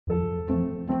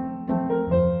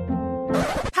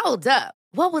Hold up.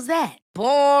 What was that?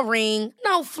 Boring.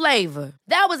 No flavor.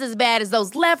 That was as bad as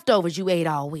those leftovers you ate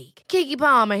all week. Keke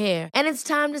Palmer here, and it's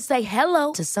time to say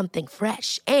hello to something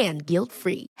fresh and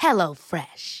guilt-free. Hello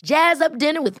Fresh. Jazz up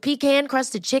dinner with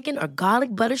pecan-crusted chicken or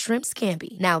garlic butter shrimp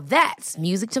scampi. Now that's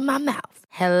music to my mouth.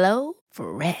 Hello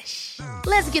Fresh.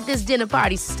 Let's get this dinner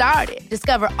party started.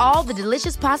 Discover all the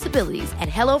delicious possibilities at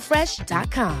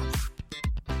hellofresh.com.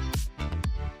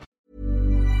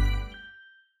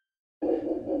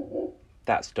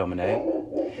 That's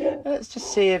Domino. Let's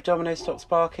just see if Domino stops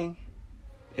barking.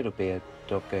 It'll be a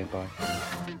dog going by.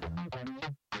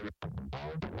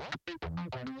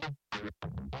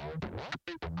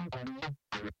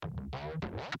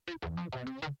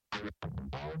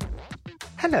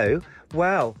 Hello.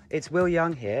 Well, it's Will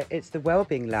Young here. It's the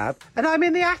Wellbeing Lab, and I'm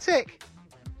in the attic.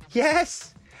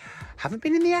 Yes. Haven't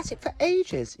been in the attic for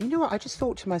ages. You know what? I just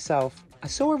thought to myself, I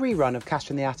saw a rerun of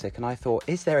Cash in the Attic, and I thought,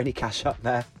 is there any cash up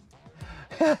there?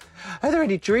 Are there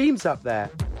any dreams up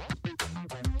there?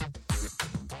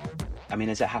 I mean,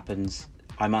 as it happens,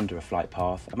 I'm under a flight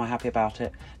path. Am I happy about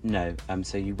it? No.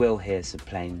 So you will hear some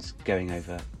planes going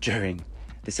over during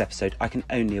this episode. I can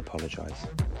only apologise.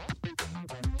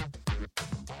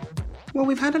 Well,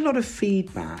 we've had a lot of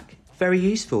feedback. Very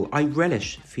useful. I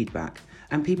relish feedback.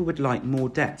 And people would like more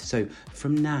depth. So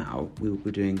from now, we will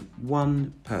be doing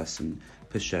one person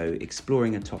per show,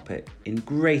 exploring a topic in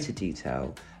greater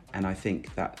detail. And I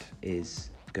think that is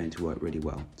going to work really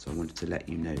well. So I wanted to let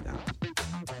you know that.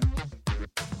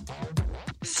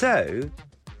 So,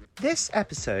 this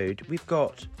episode, we've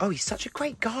got... Oh, he's such a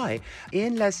great guy.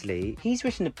 Ian Leslie. He's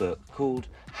written a book called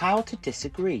How to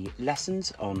Disagree,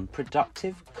 Lessons on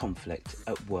Productive Conflict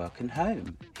at Work and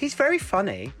Home. He's very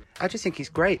funny. I just think he's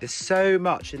great. There's so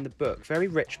much in the book. Very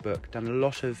rich book. Done a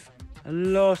lot of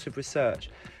research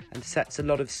and sets a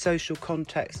lot of social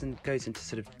context and goes into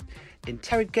sort of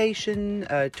interrogation,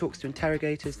 talks to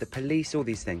interrogators, the police, all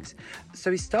these things.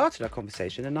 So he started our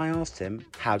conversation and I asked him,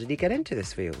 how did he get into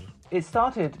this field? It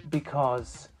started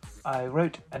because I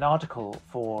wrote an article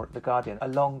for The Guardian, a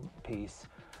long piece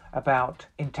about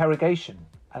interrogation.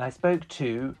 And I spoke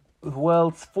to the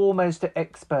world's foremost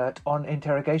expert on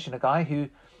interrogation, a guy who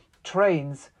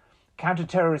trains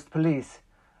counter-terrorist police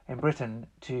in Britain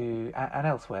and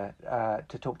elsewhere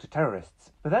to talk to terrorists.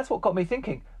 But that's what got me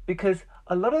thinking, because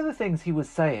a lot of the things he was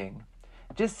saying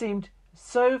just seemed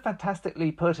so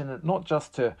fantastically pertinent, not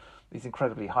just to these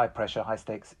incredibly high-pressure,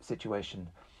 high-stakes situation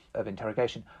of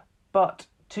interrogation, but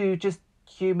to just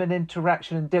human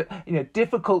interaction and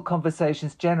difficult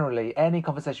conversations generally, any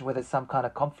conversation where there's some kind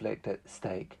of conflict at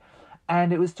stake.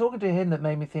 And it was talking to him that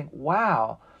made me think,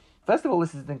 wow, first of all,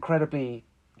 this is an incredibly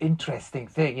interesting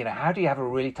thing. How do you have a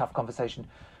really tough conversation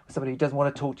with somebody who doesn't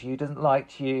want to talk to you, doesn't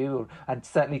like you, and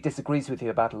certainly disagrees with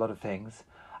you about a lot of things?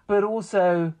 But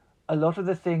also, a lot of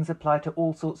the things apply to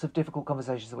all sorts of difficult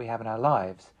conversations that we have in our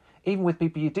lives, even with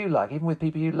people you do like, even with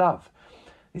people you love.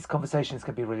 These conversations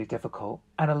can be really difficult,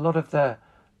 and a lot of the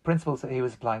principles that he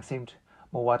was applying seemed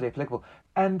more widely applicable.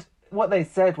 And what they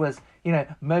said was,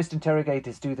 most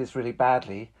interrogators do this really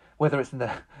badly, whether it's in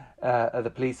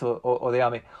the police or the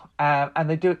army, and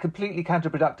they do it completely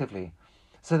counterproductively.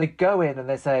 So they go in and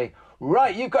they say,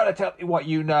 right, you've got to tell me what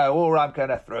you know, or I'm going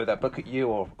to throw the book at you,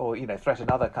 or threaten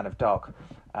other kind of dark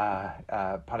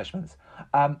punishments.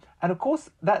 And of course,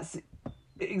 that's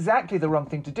exactly the wrong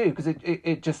thing to do, because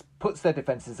it just puts their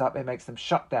defences up, it makes them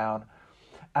shut down,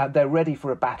 and they're ready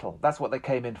for a battle. That's what they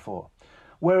came in for.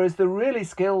 Whereas the really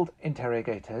skilled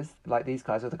interrogators, like these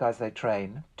guys, or the guys they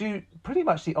train, do pretty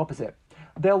much the opposite.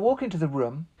 They'll walk into the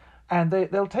room and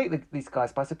they'll take these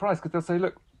guys by surprise, because they'll say,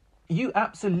 look, you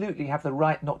absolutely have the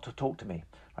right not to talk to me.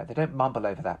 Right? They don't mumble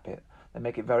over that bit. They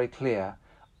make it very clear,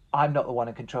 I'm not the one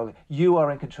in control of it. You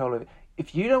are in control of it.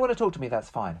 If you don't want to talk to me,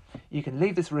 that's fine. You can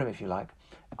leave this room if you like.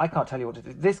 I can't tell you what to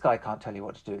do. This guy can't tell you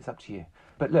what to do. It's up to you.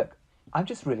 But look, I'm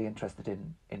just really interested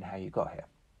in how you got here.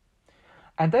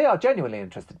 And they are genuinely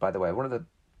interested, by the way. One of the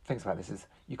things about this is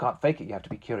you can't fake it. You have to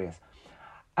be curious.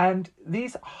 And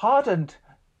these hardened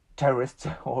terrorists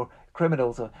or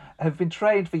criminals have been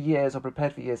trained for years or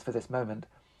prepared for years for this moment.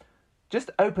 Just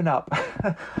open up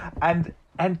and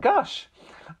gush.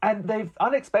 And they've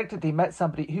unexpectedly met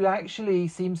somebody who actually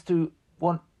seems to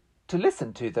want to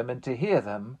listen to them and to hear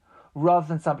them, rather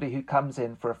than somebody who comes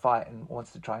in for a fight and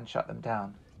wants to try and shut them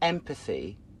down.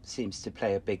 Empathy seems to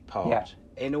play a big part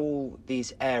in all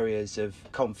these areas of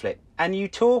conflict. And you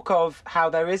talk of how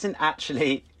there isn't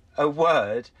actually a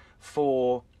word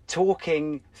for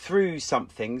talking through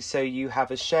something, so you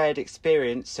have a shared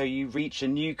experience, so you reach a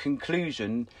new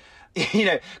conclusion.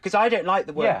 Because I don't like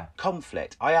the word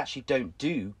conflict. I actually don't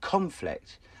do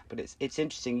conflict. but it's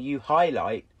interesting you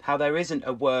highlight how there isn't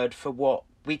a word for what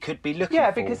we could be looking for.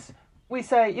 Yeah, because we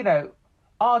say,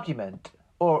 argument,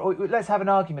 or let's have an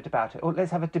argument about it, or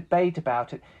let's have a debate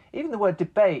about it. Even the word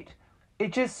debate,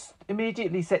 it just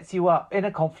immediately sets you up in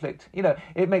a conflict.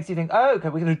 It makes you think, oh, okay,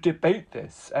 we're going to debate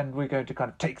this, and we're going to kind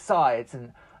of take sides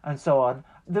and so on.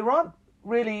 There aren't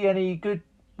really any good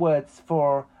words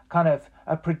for kind of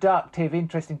a productive,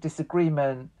 interesting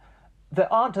disagreement that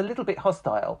aren't a little bit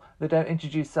hostile, that don't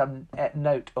introduce some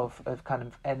note of kind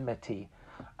of enmity.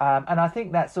 And I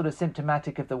think that's sort of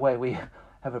symptomatic of the way we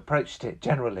have approached it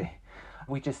generally.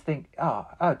 We just think,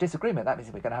 oh, disagreement, that means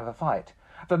we're going to have a fight.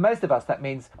 For most of us, that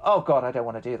means, oh, God, I don't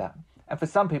want to do that. And for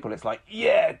some people, it's like,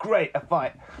 yeah, great, a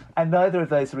fight. And neither of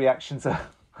those reactions are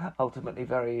ultimately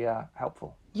very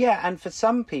helpful. Yeah, and for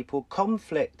some people,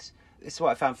 conflict, this is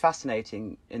what I found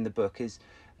fascinating in the book, is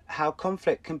how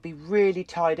conflict can be really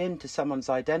tied into someone's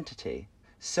identity.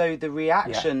 So the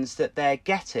reactions that they're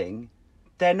getting,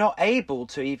 they're not able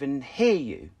to even hear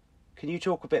you. Can you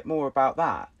talk a bit more about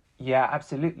that? Yeah,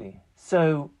 absolutely.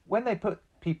 So when they put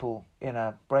people in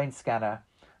a brain scanner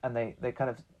and they kind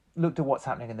of looked at what's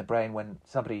happening in the brain when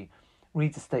somebody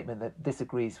reads a statement that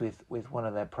disagrees with one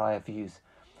of their prior views,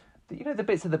 the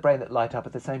bits of the brain that light up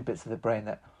are the same bits of the brain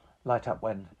that light up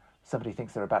when somebody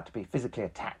thinks they're about to be physically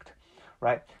attacked,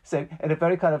 right? So in a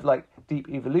very kind of like deep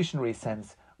evolutionary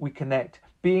sense, we connect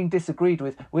being disagreed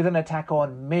with an attack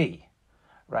on me,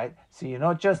 right? So you're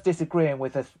not just disagreeing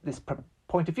with this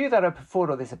point of view that I put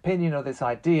forward, or this opinion, or this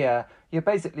idea. You're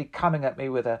basically coming at me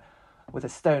with a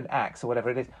stone axe or whatever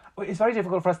it is. It's very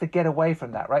difficult for us to get away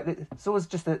from that, right? It's always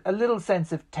just a little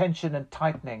sense of tension and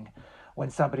tightening when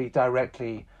somebody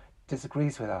directly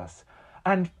disagrees with us.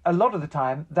 And a lot of the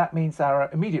time, that means our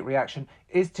immediate reaction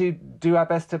is to do our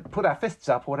best to put our fists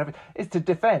up or whatever, is to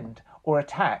defend or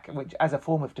attack, which as a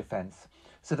form of defense,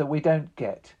 so that we don't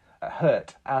get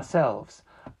hurt ourselves.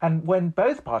 And when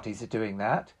both parties are doing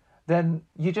that, then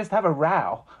you just have a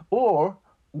row, or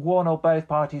one or both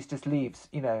parties just leaves,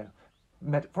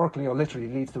 metaphorically or literally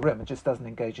leaves the room and just doesn't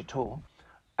engage at all.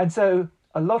 And so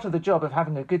a lot of the job of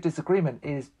having a good disagreement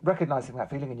is recognizing that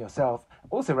feeling in yourself,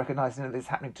 also recognizing that it's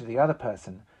happening to the other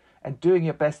person, and doing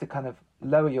your best to kind of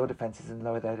lower your defenses and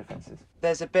lower their defenses.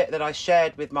 There's a bit that I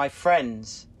shared with my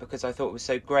friends because I thought it was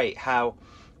so great how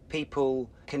people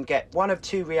can get one of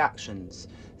two reactions.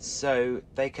 So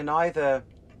they can either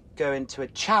go into a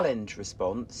challenge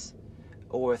response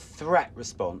or a threat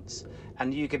response.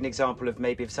 And you give an example of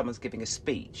maybe if someone's giving a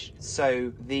speech.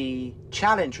 So the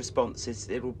challenge response is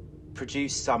it will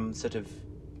produce some sort of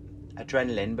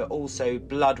adrenaline, but also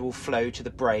blood will flow to the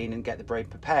brain and get the brain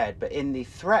prepared. But in the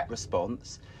threat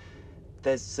response,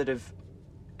 there's sort of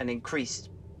an increased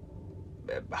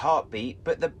heartbeat,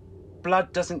 but the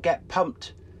blood doesn't get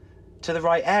pumped to the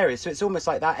right area. So it's almost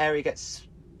like that area gets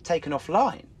taken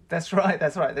offline. That's right.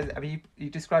 I mean, you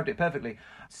described it perfectly.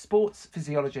 Sports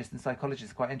physiologists and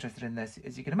psychologists are quite interested in this,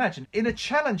 as you can imagine. In a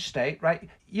challenge state, right,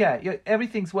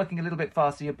 everything's working a little bit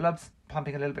faster, your blood's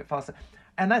pumping a little bit faster,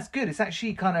 and that's good. It's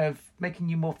actually kind of making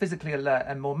you more physically alert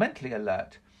and more mentally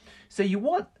alert. So you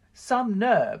want some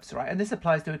nerves, right, and this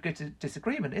applies to a good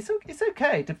disagreement. It's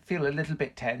okay to feel a little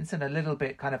bit tense and a little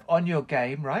bit kind of on your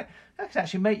game, right? That can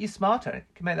actually make you smarter. It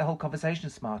can make the whole conversation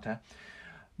smarter.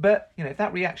 But, if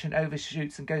that reaction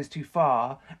overshoots and goes too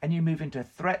far and you move into a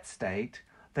threat state,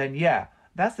 then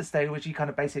that's the state in which you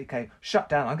kind of basically shut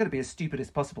down. I'm going to be as stupid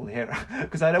as possible here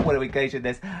because I don't want to engage in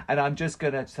this. And I'm just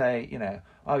going to say,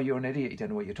 oh, you're an idiot. You don't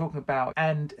know what you're talking about.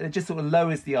 And it just sort of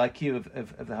lowers the IQ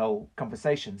of the whole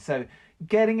conversation. So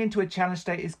getting into a challenge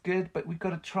state is good, but we've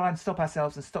got to try and stop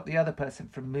ourselves and stop the other person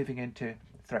from moving into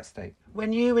threat state.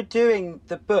 When you were doing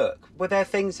the book, were there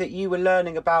things that you were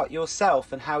learning about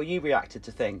yourself and how you reacted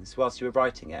to things whilst you were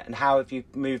writing it? And how have you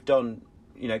moved on,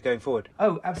 going forward?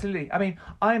 Oh, absolutely. I mean,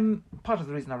 I'm part of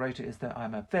the reason I wrote it is that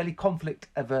I'm a fairly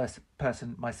conflict-averse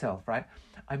person myself, right?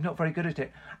 I'm not very good at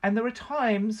it. And there are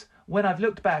times when I've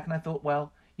looked back and I thought,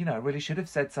 well, I really should have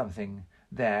said something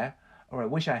there, or I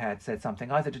wish I had said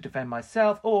something, either to defend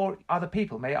myself or other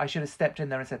people. Maybe I should have stepped in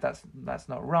there and said that's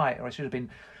not right, or I should have been,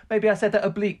 maybe I said that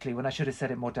obliquely when I should have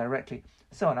said it more directly,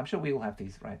 so on. I'm sure we all have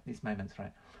these moments,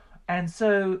 right? And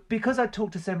so because I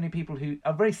talked to so many people who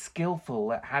are very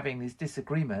skillful at having these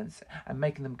disagreements and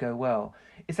making them go well,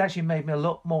 it's actually made me a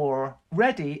lot more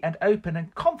ready and open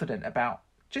and confident about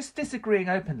just disagreeing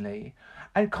openly,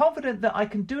 and confident that I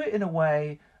can do it in a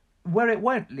way where it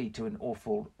won't lead to an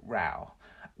awful row,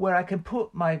 where I can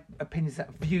put my opinions,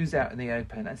 views out in the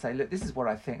open and say, look, this is what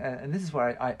I think, and this is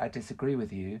where I disagree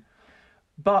with you.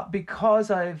 But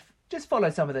because I've just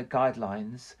followed some of the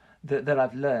guidelines that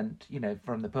I've learned,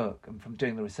 from the book and from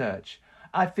doing the research,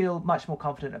 I feel much more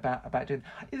confident about doing.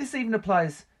 This even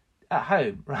applies at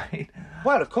home, right?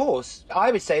 Well, of course.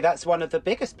 I would say that's one of the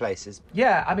biggest places.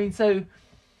 Yeah, I mean, so,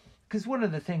 because one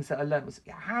of the things that I learned was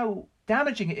how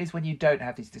damaging it is when you don't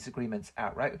have these disagreements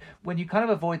outright. When you kind of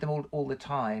avoid them all the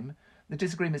time, the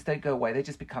disagreements don't go away. They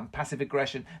just become passive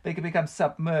aggression. They can become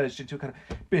submerged into a kind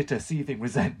of bitter, seething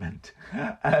resentment.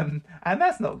 And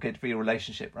that's not good for your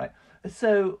relationship, right?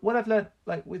 So what I've learned,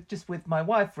 like with my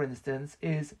wife, for instance,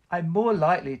 is I'm more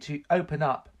likely to open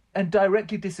up and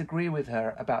directly disagree with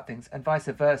her about things, and vice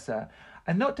versa,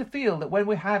 and not to feel that when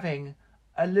we're having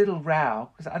a little row,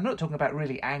 because I'm not talking about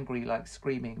really angry, like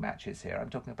screaming matches here. I'm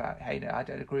talking about, hey, no, I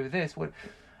don't agree with this.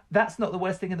 That's not the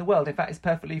worst thing in the world. In fact, it's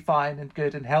perfectly fine and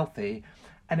good and healthy.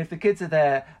 And if the kids are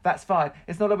there, that's fine.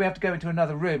 It's not like we have to go into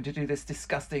another room to do this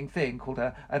disgusting thing called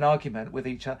an argument with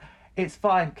each other. It's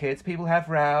fine, kids. People have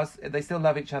rows. They still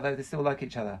love each other. They still like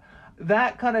each other.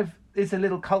 That kind of is a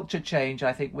little culture change,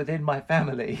 I think, within my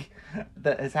family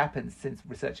that has happened since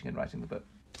researching and writing the book.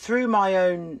 Through my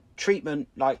own treatment,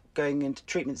 like going into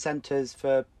treatment centres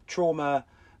for trauma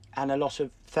and a lot of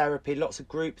therapy, lots of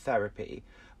group therapy,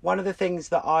 one of the things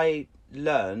that I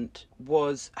learned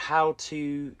was how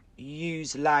to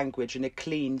use language in a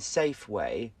clean, safe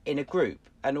way in a group,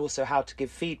 and also how to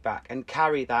give feedback and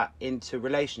carry that into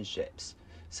relationships.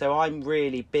 So I'm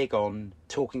really big on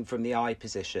talking from the I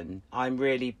position. I'm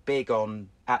really big on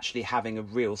actually having a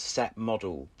real set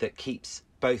model that keeps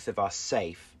both of us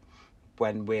safe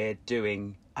when we're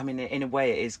doing, I mean, in a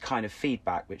way it is kind of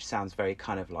feedback, which sounds very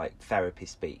kind of like therapy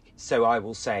speak. So I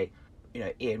will say, you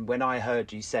know, Ian, when I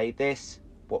heard you say this,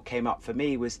 what came up for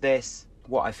me was this.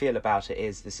 What I feel about it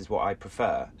is this is what I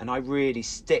prefer. And I really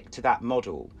stick to that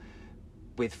model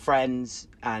with friends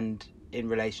and in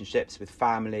relationships with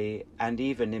family and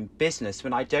even in business,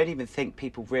 when I don't even think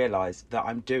people realise that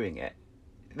I'm doing it.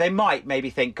 They might maybe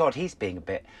think, God, he's being a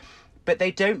bit... But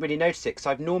they don't really notice it because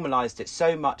I've normalised it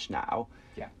so much now.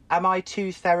 Yeah. Am I too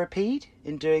therapied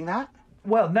in doing that?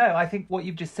 Well, no, I think what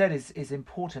you've just said is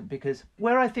important, because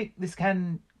where I think this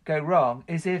can go wrong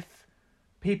is if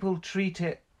people treat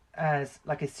it as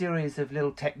like a series of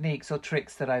little techniques or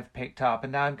tricks that I've picked up,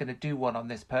 and now I'm going to do one on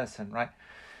this person, right?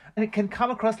 And it can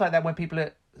come across like that when people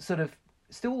are sort of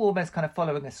still almost kind of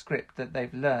following a script that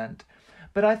they've learned.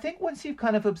 But I think once you've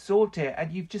kind of absorbed it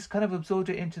and you've just kind of absorbed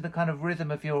it into the kind of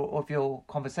rhythm of your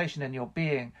conversation and your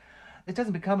being, it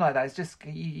doesn't become like that. It's just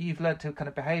you've learned to kind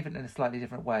of behave in a slightly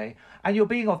different way, and you're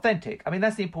being authentic. I mean,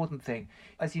 that's the important thing.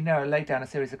 As you know, I laid down a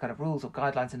series of kind of rules or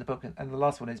guidelines in the book, and the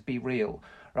last one is be real,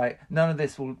 right? None of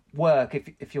this will work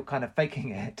if you're kind of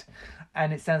faking it.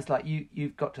 And it sounds like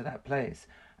you've got to that place.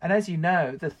 And as you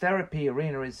know, the therapy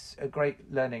arena is a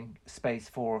great learning space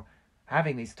for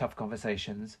having these tough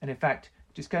conversations. And in fact,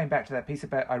 just going back to that piece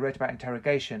I wrote about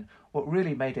interrogation, what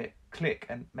really made it click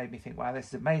and made me think, wow, this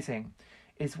is amazing,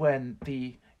 is when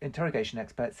the interrogation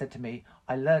expert said to me,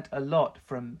 I learnt a lot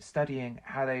from studying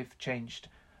how they've changed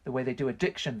the way they do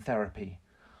addiction therapy.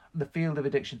 The field of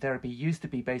addiction therapy used to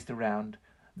be based around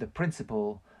the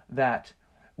principle that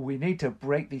we need to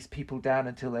break these people down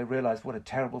until they realise what a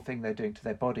terrible thing they're doing to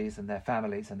their bodies and their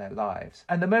families and their lives.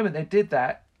 And the moment they did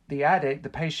that, the addict, the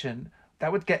patient,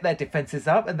 that would get their defences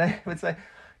up, and they would say,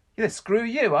 you know, screw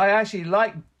you. I actually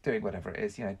like doing whatever it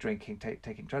is, you know, drinking,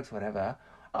 taking drugs, whatever.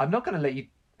 I'm not going to let you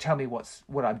tell me what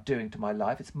I'm doing to my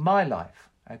life. It's my life,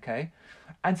 okay?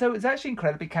 And so it's actually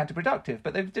incredibly counterproductive,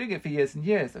 but they've been doing it for years and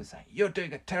years. They were saying, you're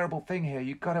doing a terrible thing here.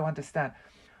 You've got to understand.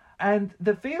 And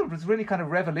the field was really kind of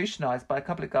revolutionised by a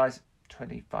couple of guys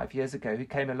 25 years ago who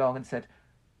came along and said,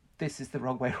 this is the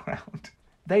wrong way around.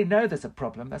 They know there's a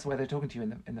problem. That's why they're talking to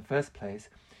you in the first place.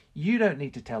 You don't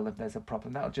need to tell them there's a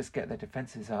problem. That'll just get their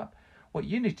defences up. What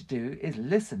you need to do is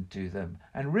listen to them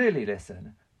and really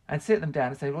listen and sit them down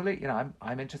and say, well, you know,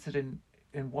 I'm interested in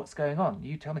what's going on.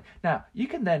 You tell me. Now, you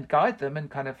can then guide them and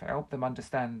kind of help them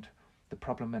understand the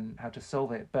problem and how to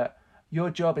solve it. But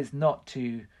your job is not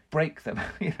to break them.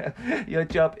 You know, your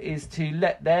job is to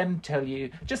let them tell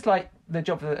you, just like the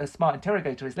job of a smart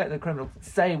interrogator is let the criminal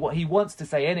say what he wants to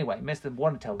say anyway, makes them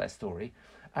want to tell their story.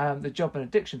 The job of an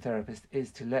addiction therapist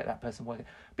is to let that person work.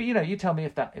 But, you know, you tell me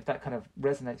if that kind of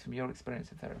resonates from your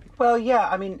experience of therapy. Well, yeah,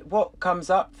 I mean, what comes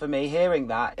up for me hearing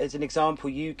that is an example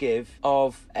you give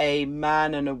of a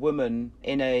man and a woman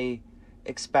in a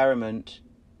experiment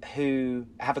who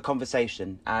have a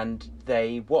conversation and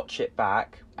they watch it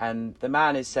back, and the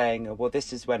man is saying, well,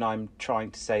 this is when I'm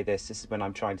trying to say this is when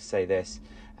I'm trying to say this,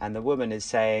 and the woman is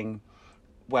saying,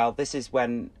 well, this is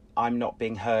when I'm not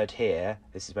being heard here,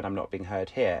 this is when I'm not being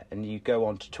heard here. And you go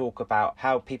on to talk about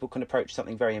how people can approach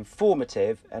something very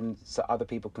informative and so other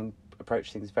people can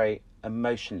approach things very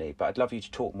emotionally, but I'd love you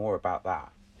to talk more about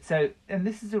that. So, and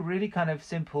this is a really kind of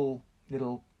simple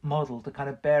little model to kind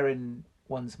of bear in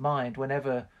one's mind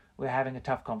whenever we're having a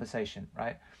tough conversation,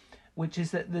 right? Which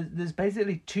is that there's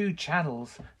basically two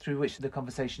channels through which the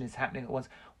conversation is happening at once.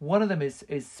 One of them is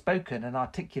spoken and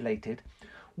articulated.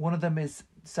 One of them is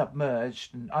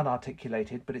submerged and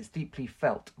unarticulated, but it's deeply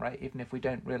felt, right? Even if we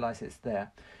don't realise it's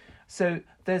there. So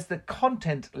there's the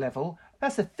content level.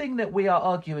 That's the thing that we are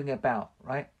arguing about,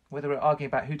 right? Whether we're arguing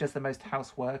about who does the most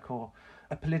housework or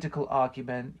a political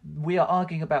argument, we are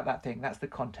arguing about that thing. That's the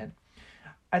content.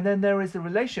 And then there is the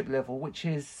relationship level, which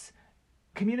is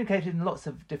communicated in lots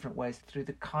of different ways through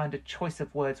the kind of choice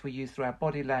of words we use, through our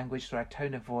body language, through our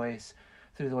tone of voice,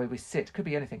 through the way we sit. Could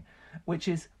be anything, which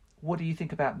is, what do you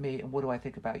think about me and what do I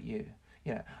think about you?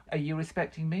 You know, are you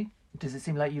respecting me? Does it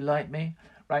seem like you like me?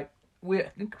 Right?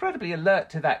 We're incredibly alert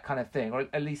to that kind of thing, or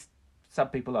at least some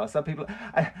people are. Some people,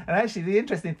 and actually the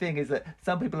interesting thing is that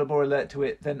some people are more alert to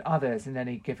it than others in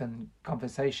any given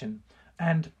conversation.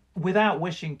 And without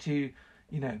wishing to,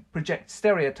 project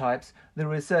stereotypes, the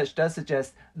research does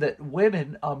suggest that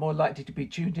women are more likely to be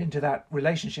tuned into that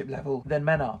relationship level than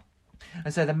men are.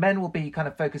 And so the men will be kind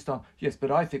of focused on, yes,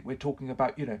 but I think we're talking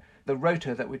about, the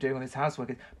rota that we're doing on this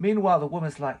housework. Meanwhile, the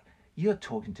woman's like, you're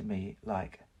talking to me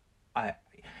like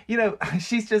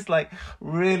she's just like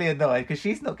really annoyed because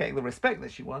she's not getting the respect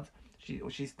that she wants. She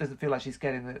doesn't feel like she's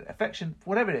getting the affection,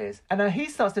 whatever it is. And then he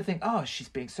starts to think, oh, she's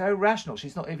being so rational.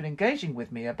 She's not even engaging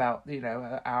with me about,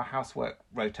 our housework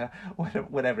rota,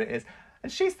 whatever it is.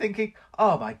 And she's thinking,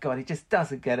 oh my God, he just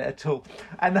doesn't get it at all.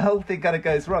 And the whole thing kind of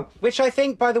goes wrong. Which I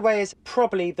think, by the way, is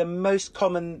probably the most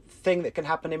common thing that can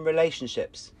happen in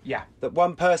relationships. Yeah. That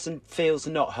one person feels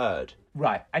not heard.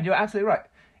 Right. And you're absolutely right.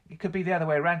 It could be the other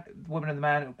way around. The woman and the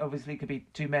man, obviously, it could be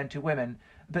two men, two women.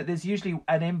 But there's usually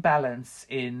an imbalance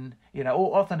in,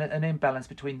 or often an imbalance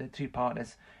between the two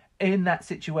partners in that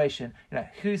situation.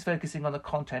 Who's focusing on the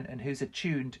content and who's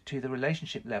attuned to the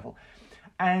relationship level.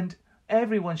 And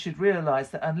everyone should realise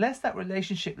that unless that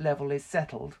relationship level is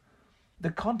settled,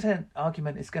 the content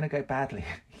argument is going to go badly.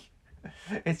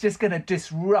 It's just going to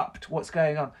disrupt what's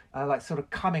going on, like sort of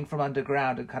coming from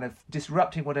underground and kind of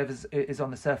disrupting whatever is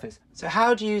on the surface. So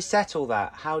how do you settle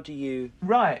that? How do you...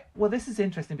 Right. Well, this is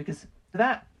interesting because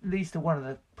that leads to one of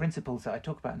the principles that I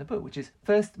talk about in the book, which is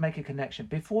first make a connection.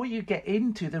 Before you get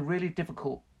into the really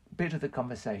difficult bit of the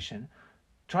conversation,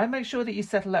 try and make sure that you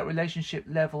settle that relationship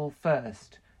level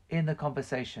first in the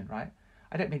conversation, right?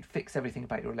 I don't mean fix everything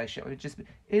about your relationship. I mean just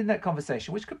in that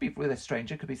conversation, which could be with a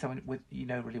stranger, could be someone with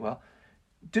really well.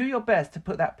 Do your best to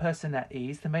put that person at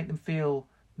ease, to make them feel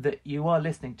that you are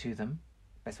listening to them.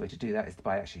 Best way to do that is to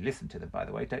actually listen to them, by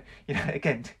the way. Don't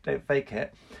fake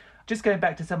it. Just going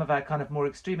back to some of our kind of more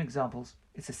extreme examples,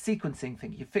 it's a sequencing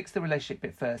thing. You fix the relationship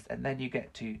bit first and then you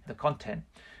get to the content.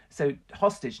 So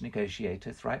hostage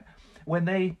negotiators, right? When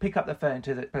they pick up the phone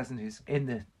to the person who's in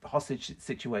the hostage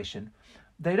situation,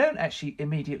 they don't actually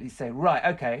immediately say, right,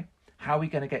 okay, how are we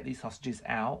going to get these hostages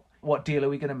out? What deal are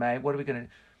we going to make? What are we going to...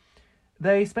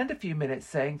 They spend a few minutes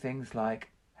saying things like,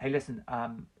 hey, listen,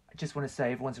 I just want to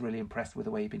say everyone's really impressed with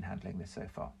the way you've been handling this so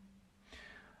far.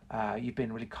 You've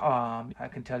been really calm. I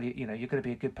can tell you, you're going to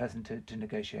be a good person to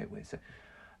negotiate with. So,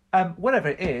 whatever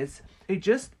it is, it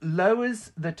just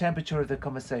lowers the temperature of the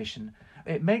conversation.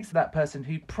 It makes that person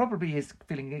who probably is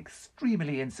feeling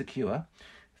extremely insecure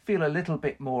feel a little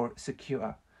bit more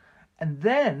secure. And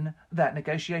then that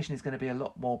negotiation is going to be a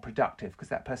lot more productive because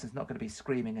that person's not going to be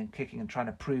screaming and kicking and trying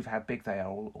to prove how big they are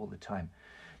all the time.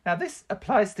 Now, this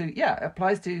applies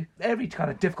to every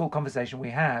kind of difficult conversation we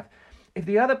have. If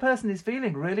the other person is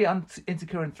feeling really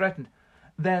insecure and threatened,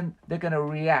 then they're going to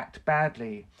react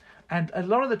badly. And a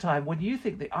lot of the time, when you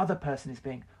think the other person is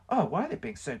being, oh, why are they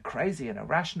being so crazy and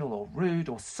irrational or rude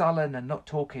or sullen and not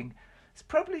talking? It's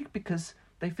probably because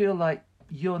they feel like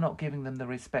you're not giving them the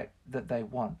respect that they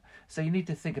want. So you need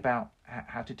to think about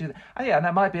how to do that. And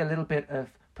that might be a little bit of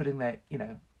putting their,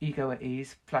 ego at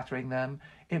ease, flattering them.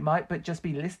 It might, but just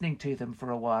be listening to them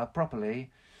for a while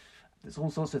properly. There's all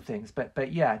sorts of things. But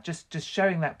just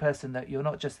showing that person that you're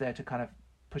not just there to kind of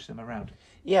push them around.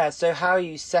 Yeah, so how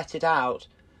you set it out.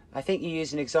 I think you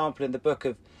use an example in the book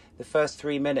of the first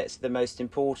 3 minutes, the most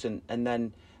important, and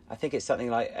then I think it's something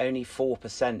like only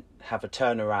 4% have a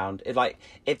turnaround.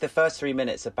 If the first 3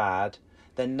 minutes are bad,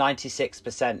 then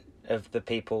 96% of the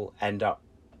people end up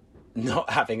not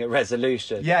having a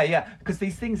resolution. Yeah, because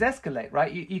these things escalate,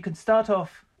 right? You can start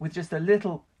off with just a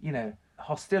little,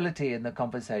 hostility in the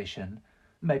conversation.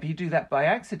 Maybe you do that by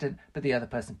accident, but the other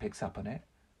person picks up on it.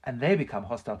 and they become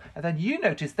hostile. And then you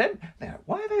notice them, they're like,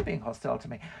 why are they being hostile to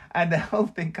me? And the whole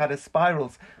thing kind of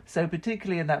spirals. So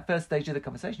particularly in that first stage of the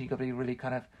conversation, you've got to be really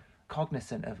kind of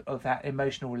cognizant of that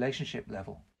emotional relationship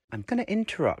level. I'm going to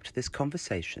interrupt this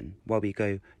conversation while we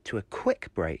go to a quick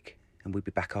break, and we'll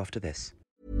be back after this.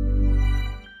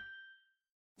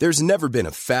 There's never been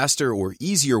a faster or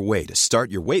easier way to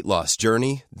start your weight loss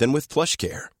journey than with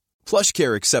PlushCare.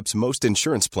 PlushCare accepts most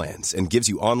insurance plans and gives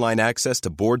you online access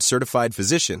to board-certified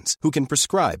physicians who can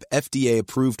prescribe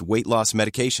FDA-approved weight loss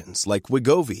medications like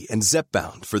Wegovy and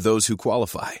Zepbound for those who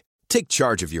qualify. Take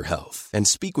charge of your health and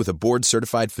speak with a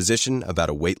board-certified physician about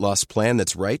a weight loss plan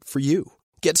that's right for you.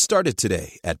 Get started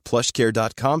today at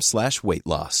plushcare.com/weight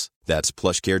loss. That's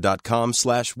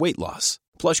plushcare.com/weight loss.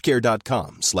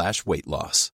 plushcare.com/weight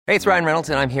loss. Hey, it's Ryan Reynolds,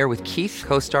 and I'm here with Keith,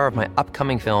 co-star of my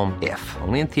upcoming film, If,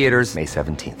 only in theaters May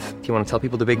 17th. Do you want to tell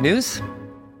people the big news?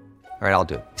 All right, I'll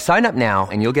do it. Sign up now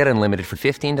and you'll get unlimited for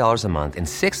 $15 a month and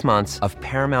 6 months of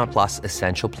Paramount Plus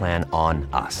Essential Plan on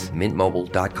us.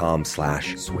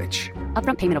 MintMobile.com/switch.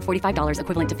 Upfront payment of $45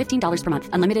 equivalent to $15 per month.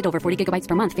 Unlimited over 40 gigabytes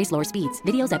per month. Face lower speeds.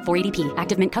 Videos at 480p.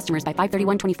 Active Mint customers by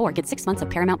 531.24 get 6 months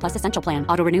of Paramount Plus Essential Plan.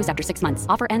 Auto renews after 6 months.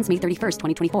 Offer ends May 31st,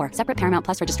 2024. Separate Paramount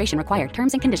Plus registration required.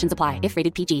 Terms and conditions apply if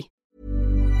rated PG.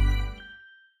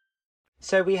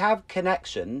 So we have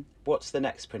connection. What's the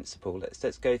next principle?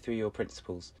 Let's go through your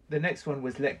principles. The next one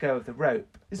was let go of the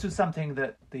rope. This was something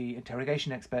that the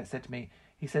interrogation expert said to me.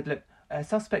 He said, look, a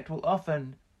suspect will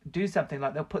often do something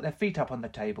like they'll put their feet up on the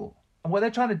table. And what they're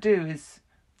trying to do is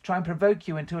try and provoke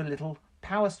you into a little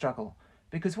power struggle.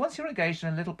 Because once you're engaged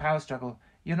in a little power struggle,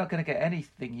 you're not going to get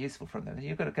anything useful from them.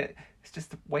 You've got to get, it's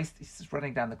just a waste, it's just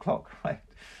running down the clock, right?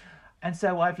 And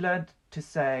so I've learned to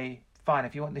say, fine,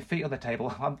 if you want the feet on the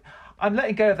table, I'm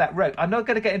letting go of that rope. I'm not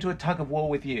going to get into a tug of war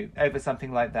with you over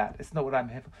something like that. It's not what I'm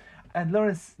here for. And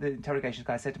Lawrence, the interrogation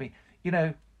guy, said to me,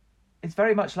 it's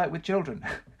very much like with children.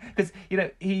 Because,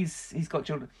 he's got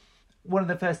children. One of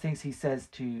the first things he says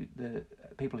to the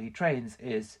people he trains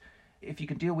is, if you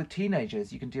can deal with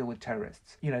teenagers, you can deal with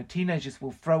terrorists. Teenagers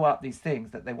will throw up these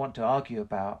things that they want to argue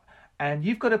about. And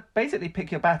you've got to basically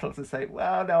pick your battles and say,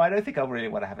 well, no, I don't think I really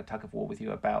want to have a tug of war with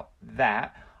you about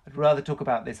that. I'd rather talk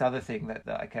about this other thing that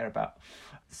I care about.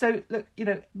 So, look,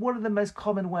 one of the most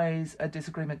common ways a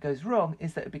disagreement goes wrong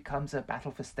is that it becomes a battle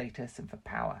for status and for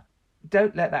power.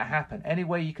 Don't let that happen. Any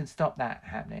way you can stop that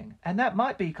happening. And that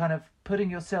might be kind of putting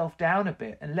yourself down a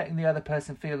bit and letting the other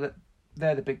person feel that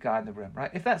they're the big guy in the room, right?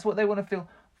 If that's what they want to feel,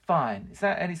 fine. Is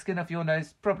that any skin off your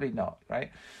nose? Probably not, right?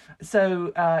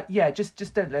 So,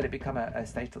 just don't let it become a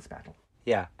status battle.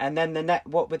 Yeah, and then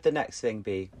what would the next thing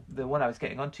be? The one I was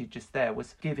getting onto just there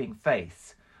was giving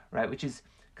face, right? Which is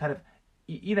kind of,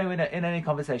 in any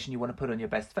conversation, you want to put on your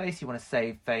best face, you want to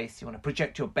save face, you want to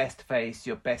project your best face,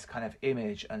 your best kind of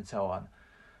image, and so on.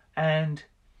 And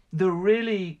the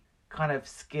really kind of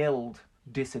skilled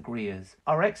disagreeers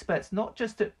are experts not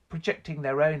just at projecting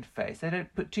their own face. They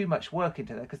don't put too much work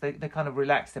into that because they're kind of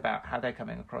relaxed about how they're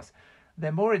coming across.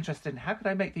 They're more interested in how could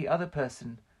I make the other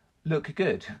person look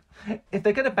good. If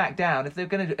they're going to back down, if they're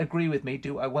going to agree with me,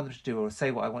 do what I want them to do, or say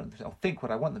what I want them to, or think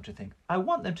what I want them to think, I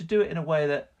want them to do it in a way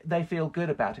that they feel good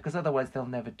about it, because otherwise they'll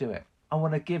never do it. I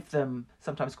want to give them,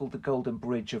 sometimes called the golden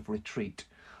bridge of retreat,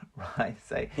 right?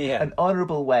 An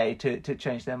honourable way to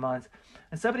change their minds.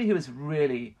 And somebody who was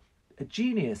really a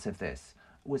genius of this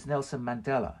was Nelson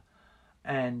Mandela.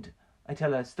 And I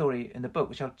tell a story in the book,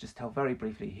 which I'll just tell very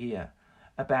briefly here,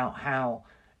 about how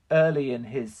early in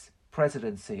his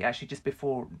presidency, actually just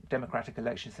before democratic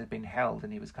elections had been held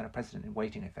and he was kind of president in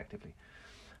waiting effectively,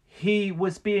 he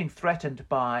was being threatened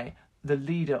by the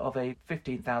leader of a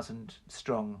 15,000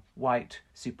 strong white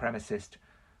supremacist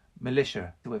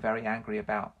militia who were very angry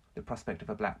about the prospect of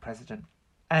a black president.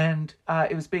 And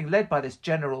it was being led by this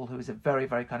general who was a very,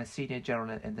 very kind of senior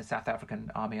general in the South African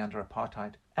army under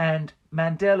apartheid. And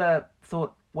Mandela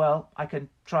thought, well, I can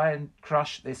try and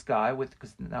crush this guy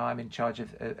because now I'm in charge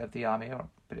of the army,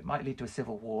 but it might lead to a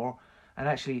civil war. And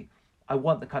actually, I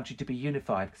want the country to be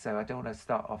unified, so I don't want to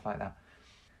start off like that.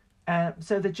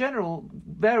 So the general,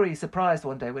 very surprised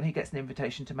one day when he gets an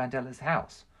invitation to Mandela's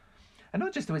house. And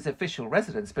not just to his official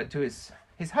residence, but to his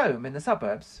home in the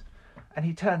suburbs. And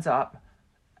he turns up,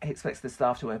 he expects the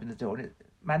staff to open the door, and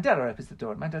Mandela opens the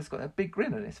door, and Mandela's got a big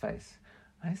grin on his face.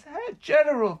 And he said, "Hey,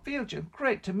 General Fielding,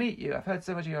 great to meet you. I've heard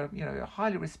so much of you're a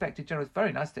highly respected general. It's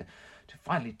very nice to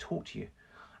finally talk to you."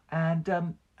 And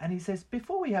he says,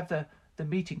 before we have the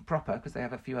meeting proper, because they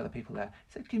have a few other people there,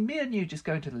 he said, can me and you just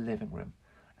go into the living room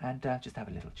and just have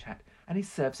a little chat? And he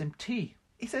serves him tea.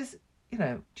 He says,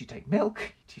 do you take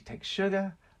milk? Do you take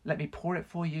sugar? Let me pour it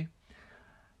for you.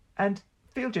 And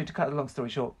Fielding, to cut a long story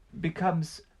short,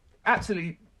 becomes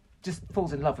absolutely just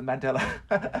falls in love with Mandela,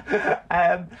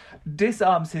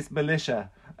 disarms his militia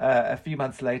a few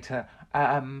months later,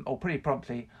 or pretty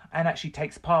promptly, and actually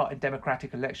takes part in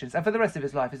democratic elections. And for the rest of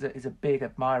his life is a big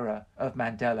admirer of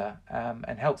Mandela,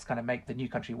 and helps kind of make the new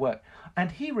country work.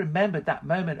 And he remembered that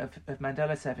moment of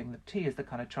Mandela serving the tea as the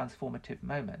kind of transformative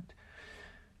moment.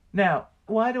 Now,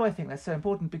 why do I think that's so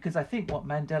important? Because I think what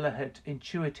Mandela had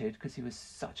intuited, because he was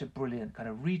such a brilliant kind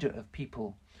of reader of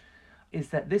people, is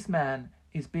that this man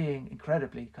is being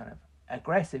incredibly kind of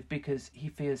aggressive because he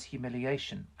fears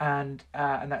humiliation, and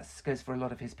that goes for a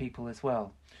lot of his people as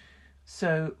well.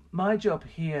 So my job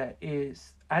here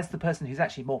is, as the person who's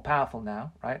actually more powerful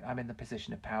now, right? I'm in the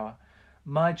position of power.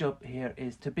 My job here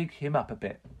is to big him up a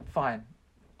bit. Fine,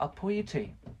 I'll pour you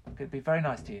tea. I'm going to be very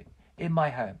nice to you in my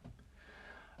home.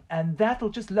 And that'll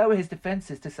just lower his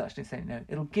defences to such an extent. You know,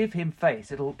 it'll give him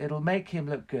face. It'll make him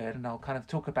look good, and I'll kind of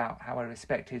talk about how I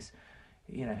respect his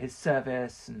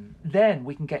service, and then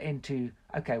we can get into,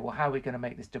 okay, well, how are we going to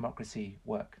make this democracy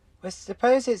work? I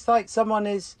suppose it's like someone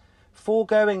is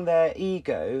foregoing their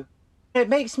ego. It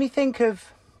makes me think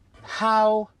of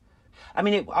how,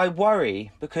 I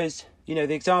worry because,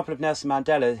 the example of Nelson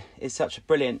Mandela is such a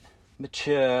brilliant,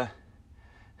 mature,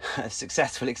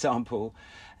 successful example.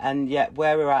 And yet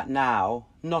where we're at now,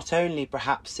 not only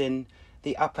perhaps in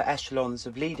the upper echelons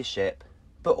of leadership,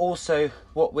 but also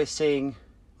what we're seeing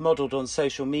modelled on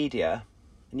social media,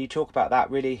 and you talk about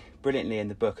that really brilliantly in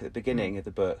the book, at the beginning of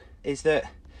the book, is that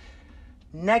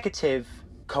negative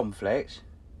conflict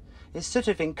is sort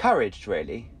of encouraged,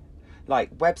 really.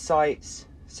 Like websites,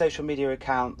 social media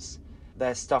accounts,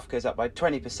 their stuff goes up by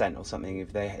 20% or something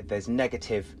if there's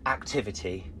negative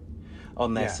activity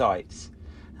on their sites.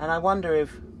 And I wonder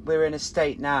if we're in a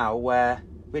state now where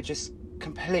we just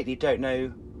completely don't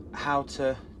know how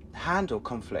to handle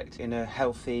conflict in a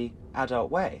healthy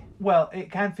adult way. Well,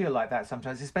 it can feel like that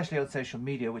sometimes, especially on social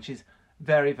media, which is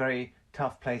very, very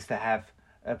tough place to have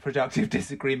a productive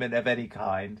disagreement of any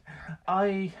kind.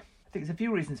 I think there's a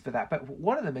few reasons for that, but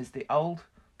one of them is the old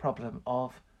problem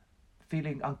of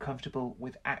feeling uncomfortable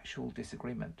with actual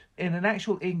disagreement. In an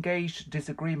actual engaged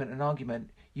disagreement and argument,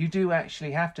 you do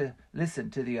actually have to listen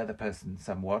to the other person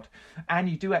somewhat, and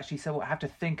you do actually somewhat have to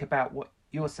think about what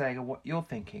you're saying and what you're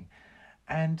thinking.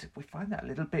 And we find that a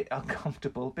little bit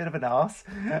uncomfortable, a bit of an arse,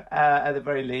 at the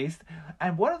very least.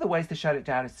 And one of the ways to shut it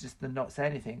down is just to not say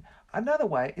anything. Another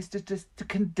way is to just to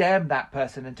condemn that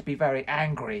person and to be very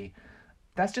angry.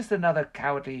 That's just another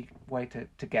cowardly way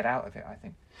to get out of it, I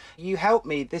think. You helped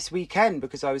me this weekend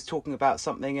because I was talking about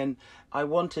something and I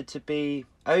wanted to be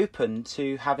open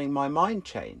to having my mind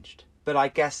changed. But I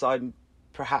guess I'm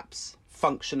perhaps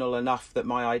functional enough that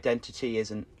my identity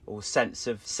isn't, or sense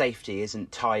of safety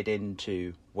isn't tied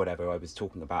into whatever I was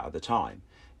talking about at the time.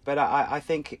 But I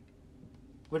think,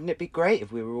 wouldn't it be great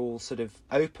if we were all sort of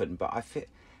open? But I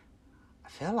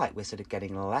feel like we're sort of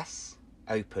getting less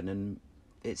open, and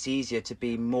it's easier to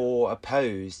be more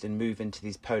opposed and move into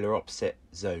these polar opposite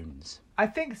zones. I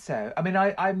think so.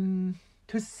 I'm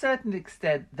to a certain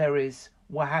extent, there is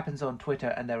what happens on Twitter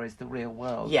and there is the real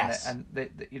world. Yes. And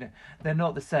they're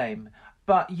not the same.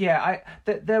 But yeah,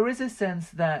 there is a sense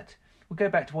that, we'll go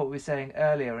back to what we were saying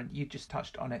earlier, and you just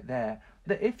touched on it there,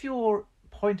 that if your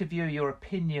point of view, your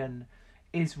opinion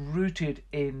is rooted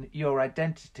in your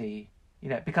identity,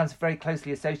 it becomes very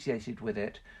closely associated with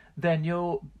it, then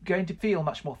you're going to feel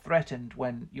much more threatened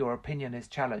when your opinion is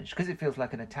challenged, because it feels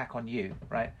like an attack on you,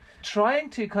 right? Trying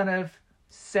to kind of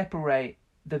separate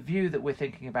the view that we're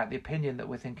thinking about, the opinion that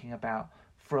we're thinking about,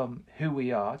 from who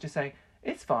we are, just saying,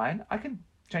 it's fine, I can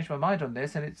change my mind on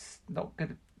this and it's not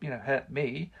going to hurt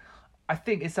me, I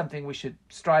think is something we should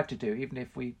strive to do, even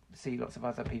if we see lots of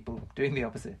other people doing the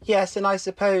opposite. Yes, and I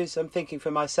suppose I'm thinking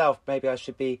for myself, maybe I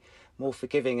should be more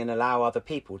forgiving and allow other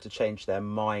people to change their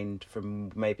mind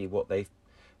from maybe what they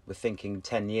were thinking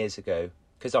 10 years ago.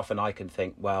 Because often I can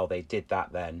think, well, they did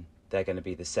that then, they're going to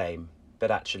be the same.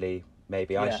 But actually,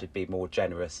 maybe I should be more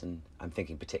generous, and I'm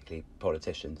thinking particularly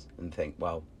politicians, and think,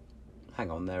 well, hang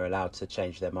on, they're allowed to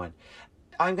change their mind.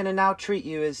 I'm going to now treat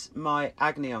you as my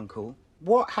agony uncle.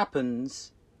 What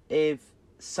happens if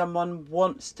someone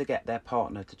wants to get their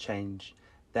partner to change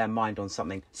their mind on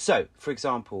something? So, for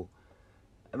example,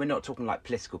 and we're not talking like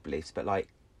political beliefs, but like,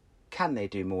 can they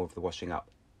do more of the washing up?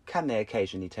 Can they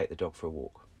occasionally take the dog for a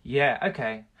walk? Yeah,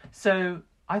 okay. So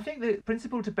I think the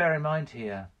principle to bear in mind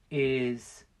here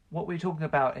is what we're talking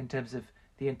about in terms of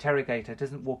the interrogator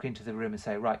doesn't walk into the room and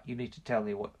say, right, you need to tell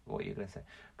me what you're going to say.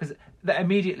 Because that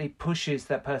immediately pushes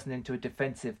that person into a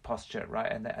defensive posture,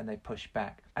 right? And they push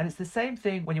back. And it's the same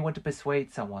thing when you want to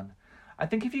persuade someone. I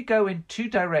think if you go in too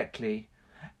directly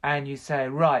and you say,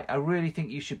 right, I really think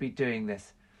you should be doing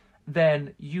this,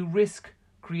 then you risk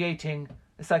creating,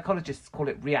 the psychologists call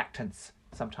it reactance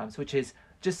sometimes, which is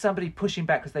just somebody pushing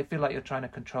back because they feel like you're trying to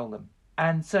control them.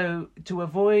 And so to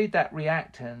avoid that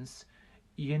reactance,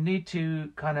 you need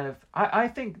to kind of, I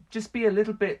think, just be a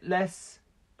little bit less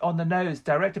on the nose,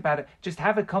 direct about it. Just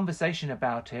have a conversation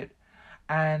about it.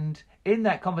 And in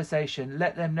that conversation,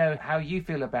 let them know how you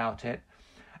feel about it.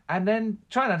 And then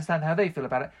try and understand how they feel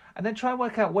about it. And then try and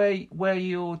work out where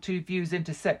your two views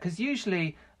intersect. Because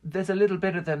usually there's a little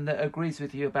bit of them that agrees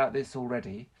with you about this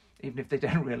already, even if they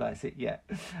don't realise it yet.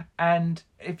 And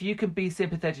if you can be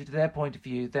sympathetic to their point of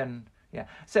view, then, yeah.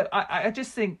 So I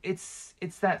just think it's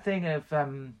that thing of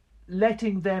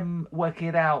letting them work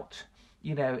it out,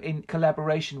 you know, in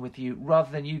collaboration with you,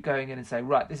 rather than you going in and saying,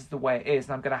 right, this is the way it is,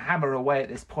 and I'm going to hammer away at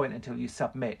this point until you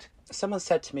submit. Someone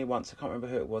said to me once, I can't remember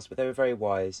who it was, but they were very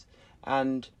wise,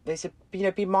 and they said, you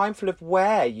know, be mindful of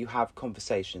where you have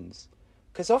conversations.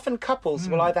 Because often couples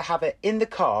will either have it in the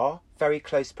car, very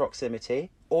close proximity,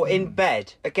 or in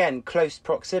bed, again, close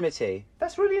proximity.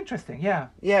 That's really interesting, yeah.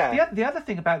 Yeah. The other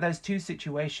thing about those two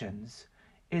situations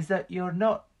is that you're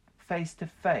not face to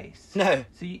face. No.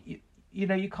 So you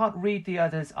know, you can't read the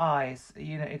other's eyes,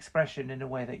 you know, expression in a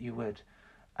way that you would.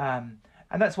 And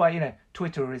that's why, you know,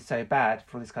 Twitter is so bad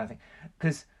for this kind of thing.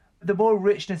 Because the more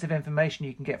richness of information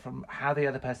you can get from how the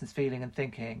other person's feeling and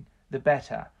thinking, the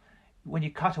better. When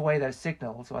you cut away those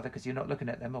signals, either because you're not looking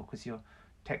at them or because you're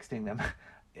texting them,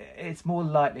 it's more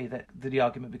likely that the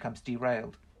argument becomes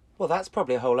derailed. Well, that's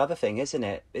probably a whole other thing, isn't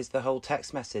it? Is the whole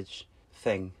text message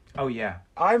thing. Oh, yeah.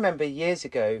 I remember years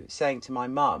ago saying to my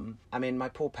mum, I mean, my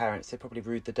poor parents, they probably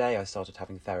rued the day I started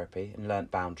having therapy and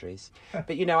learnt boundaries.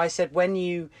 But, you know, I said, when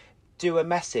you do a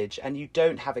message and you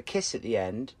don't have a kiss at the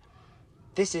end,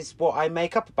 this is what I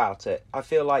make up about it. I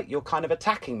feel like you're kind of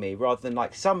attacking me, rather than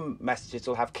like some messages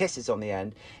will have kisses on the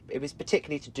end. It was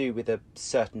particularly to do with a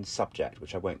certain subject,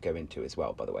 which I won't go into as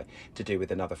well, by the way, to do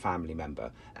with another family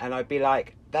member. And I'd be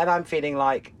like, then I'm feeling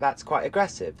like that's quite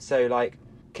aggressive. So like,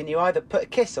 can you either put a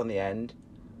kiss on the end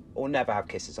or never have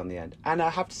kisses on the end? And I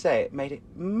have to say, it made a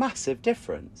massive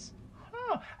difference.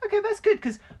 Oh, okay, that's good,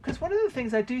 because one of the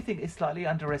things I do think is slightly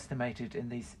underestimated in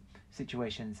these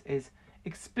situations is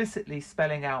explicitly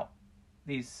spelling out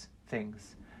these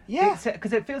things. Yeah.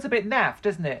 Because it feels a bit naff,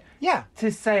 doesn't it? Yeah.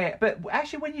 To say it. But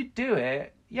actually when you do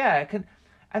it, yeah, it can.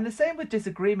 And the same with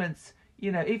disagreements,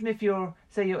 you know, even if you're,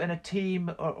 say you're in a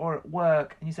team or at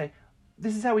work and you say,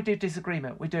 this is how we do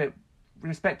disagreement. We do it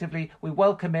respectively. We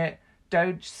welcome it.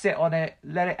 Don't sit on it.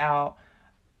 Let it out.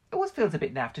 It always feels a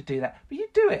bit naff to do that, but you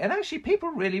do it, and actually people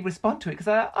really respond to it because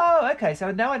they're like, oh, okay, so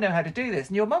now I know how to do this.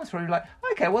 And your mum's probably like,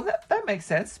 okay, well, that makes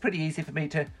sense. It's pretty easy for me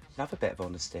to... Love a bit of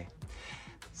honesty.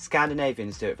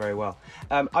 Scandinavians do it very well.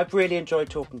 I've really enjoyed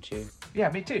talking to you. Yeah,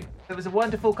 me too. It was a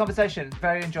wonderful conversation.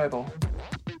 Very enjoyable.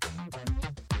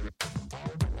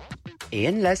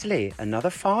 Ian Leslie, another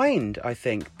find, I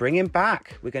think. Bring him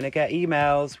back. We're going to get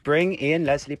emails. Bring Ian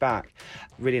Leslie back.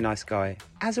 Really nice guy.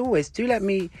 As always, do let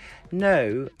me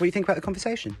know what you think about the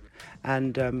conversation.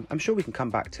 And I'm sure we can come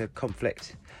back to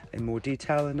conflict in more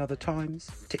detail another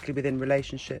times, particularly within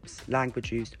relationships,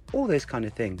 language used, all those kind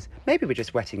of things. Maybe we're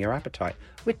just whetting your appetite.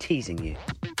 We're teasing you.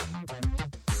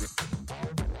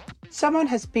 Someone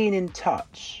has been in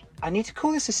touch. I need to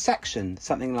call this a section,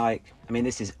 something like, I mean,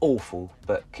 this is awful,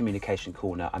 but Communication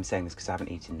Corner, I'm saying this because I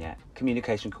haven't eaten yet.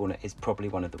 Communication Corner is probably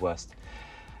one of the worst.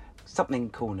 Something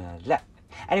corner,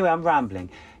 Anyway, I'm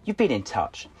rambling. You've been in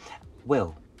touch.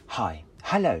 Will, hi,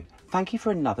 hello. Thank you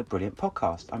for another brilliant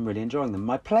podcast. I'm really enjoying them.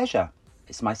 My pleasure.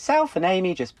 It's myself and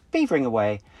Amy just beavering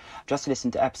away. Just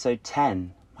listened to episode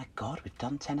 10. My God, we've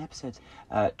done 10 episodes.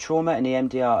 Trauma and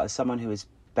EMDR. As someone who has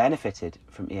benefited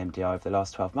from EMDR over the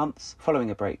last 12 months.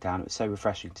 Following a breakdown, it was so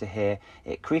refreshing to hear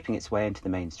it creeping its way into the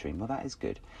mainstream. Well, that is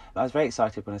good. I was very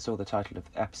excited when I saw the title of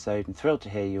the episode and thrilled to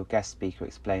hear your guest speaker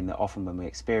explain that often when we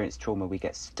experience trauma, we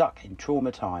get stuck in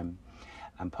trauma time.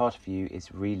 And part of you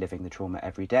is reliving the trauma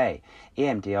every day.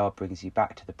 EMDR brings you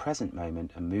back to the present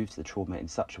moment and moves the trauma in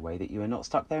such a way that you are not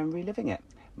stuck there and reliving it.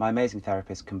 My amazing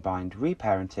therapist combined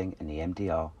reparenting and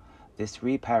EMDR. This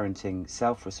reparenting,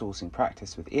 self-resourcing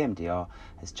practice with EMDR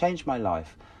has changed my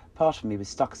life. Part of me was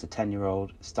stuck as a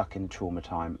 10-year-old, stuck in trauma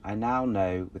time. I now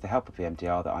know, with the help of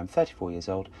EMDR, that I'm 34 years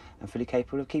old and fully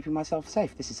capable of keeping myself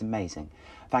safe. This is amazing.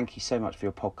 Thank you so much for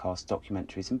your podcasts,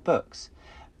 documentaries and books.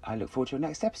 I look forward to your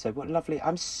next episode. What lovely.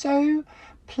 I'm so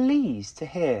pleased to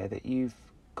hear that you've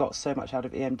got so much out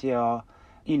of EMDR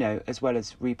you know, as well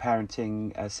as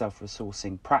reparenting,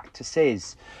 self-resourcing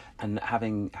practices, and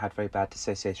having had very bad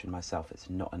dissociation myself, it's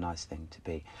not a nice thing to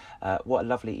be. What a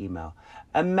lovely email.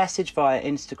 A message via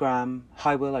Instagram.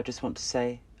 Hi Will, I just want to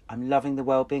say I'm loving the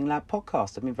Wellbeing Lab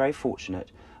podcast. I've been very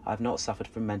fortunate. I've not suffered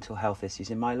from mental health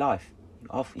issues in my life.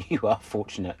 You are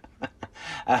fortunate.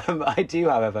 I do,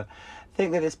 however,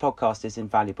 think that this podcast is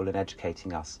invaluable in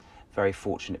educating us, very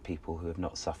fortunate people who have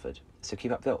not suffered. So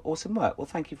keep up the awesome work. Well,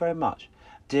 thank you very much.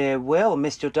 Dear Will,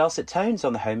 missed your dulcet tones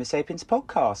on the Homo Sapiens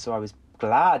podcast, so I was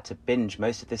glad to binge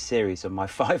most of this series on my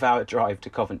 5-hour drive to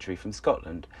Coventry from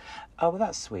Scotland. Oh, well,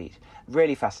 that's sweet.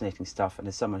 Really fascinating stuff, and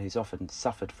as someone who's often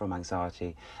suffered from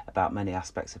anxiety about many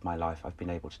aspects of my life, I've been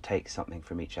able to take something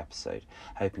from each episode,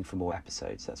 hoping for more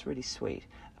episodes. That's really sweet.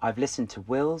 I've listened to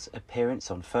Will's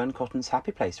appearance on Fern Cotton's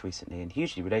Happy Place recently, and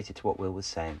hugely related to what Will was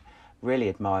saying. Really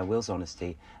admire Will's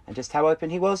honesty and just how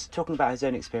open he was, talking about his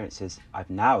own experiences.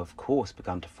 I've now, of course,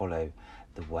 begun to follow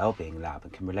the Wellbeing Lab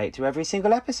and can relate to every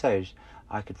single episode.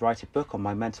 I could write a book on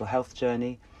my mental health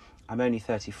journey. I'm only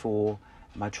 34.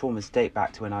 My traumas date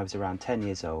back to when I was around 10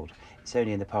 years old. It's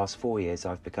only in the past 4 years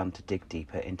I've begun to dig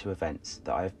deeper into events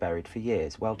that I have buried for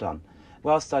years. Well done.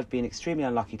 Whilst I've been extremely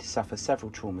unlucky to suffer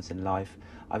several traumas in life,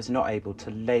 I was not able to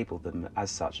label them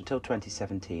as such until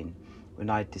 2017, when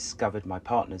I discovered my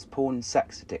partner's porn and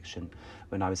sex addiction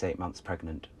when I was 8 months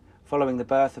pregnant. Following the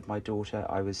birth of my daughter,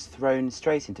 I was thrown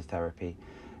straight into therapy.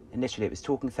 Initially it was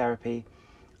talking therapy.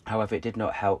 However, it did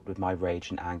not help with my rage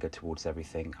and anger towards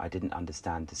everything. I didn't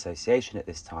understand dissociation at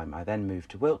this time. I then moved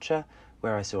to Wiltshire,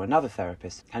 where I saw another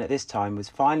therapist, and at this time was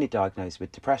finally diagnosed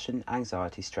with depression,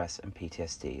 anxiety, stress and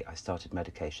PTSD. I started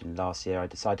medication. Last year I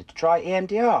decided to try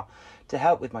EMDR to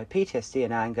help with my PTSD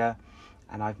and anger,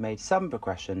 and I've made some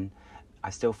progression. I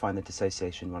still find the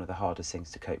dissociation one of the hardest things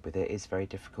to cope with. It is very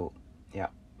difficult. Yeah,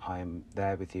 I am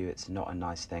there with you. It's not a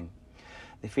nice thing.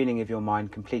 The feeling of your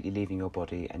mind completely leaving your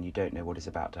body and you don't know what is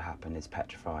about to happen is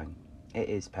petrifying. It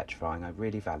is petrifying. I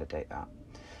really validate that.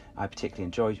 I particularly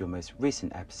enjoyed your most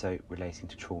recent episode relating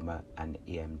to trauma and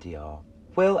EMDR.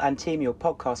 Will and team, your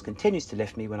podcast continues to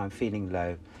lift me when I'm feeling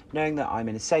low, knowing that I'm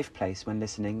in a safe place when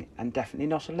listening and definitely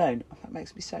not alone. Oh, that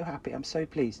makes me so happy. I'm so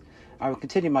pleased. I will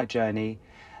continue my journey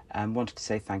and wanted to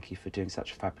say thank you for doing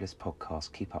such a fabulous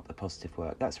podcast. Keep up the positive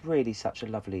work. That's really such a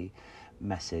lovely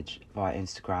message via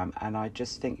Instagram, and I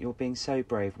just think you're being so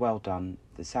brave. Well done.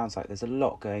 It sounds like there's a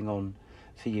lot going on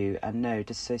for you, and no,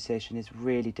 dissociation is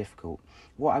really difficult.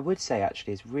 What I would say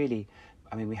actually is really,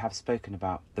 I mean, we have spoken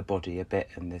about the body a bit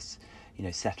and this, you know,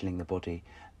 settling the body,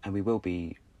 and we will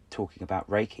be talking about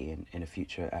Reiki in a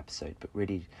future episode, but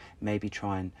really maybe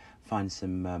try and find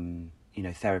some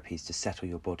therapies to settle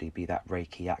your body, be that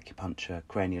Reiki, acupuncture,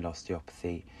 cranial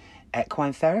osteopathy,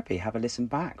 equine therapy. Have a listen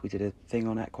back. We did a thing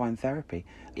on equine therapy,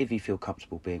 if you feel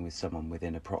comfortable being with someone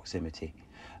within a proximity.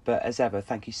 But as ever,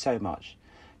 thank you so much.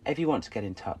 If you want to get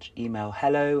in touch, email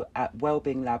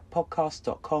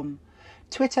hello@wellbeinglabpodcast.com,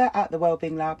 Twitter @The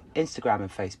Wellbeing Lab, Instagram and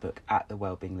Facebook @The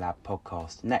Wellbeing Lab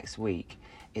Podcast. Next week,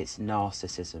 it's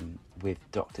Narcissism with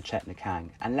Dr. Chetna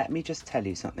Kang. And let me just tell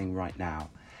you something right now.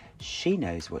 She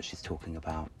knows what she's talking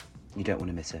about. You don't want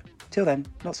to miss it. Till then,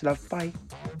 lots of love. Bye.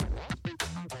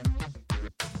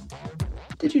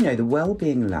 Did you know the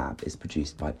Wellbeing Lab is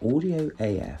produced by Audio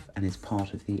AF and is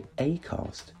part of the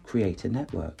Acast Creator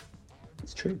Network?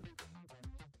 It's true.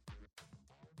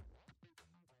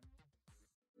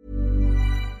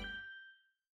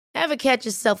 Ever catch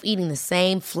yourself eating the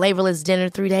same flavorless dinner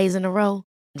 3 days in a row?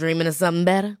 Dreaming of something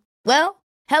better? Well,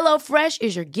 HelloFresh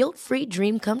is your guilt-free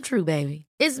dream come true, baby.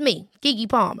 It's me, Keke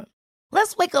Palmer.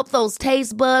 Let's wake up those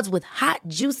taste buds with hot,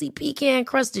 juicy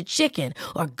pecan-crusted chicken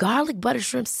or garlic butter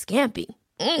shrimp scampi.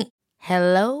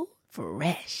 Hello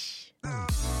Fresh.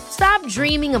 Stop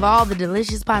dreaming of all the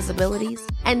delicious possibilities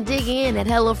and dig in at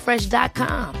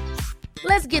HelloFresh.com.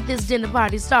 Let's get this dinner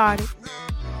party started.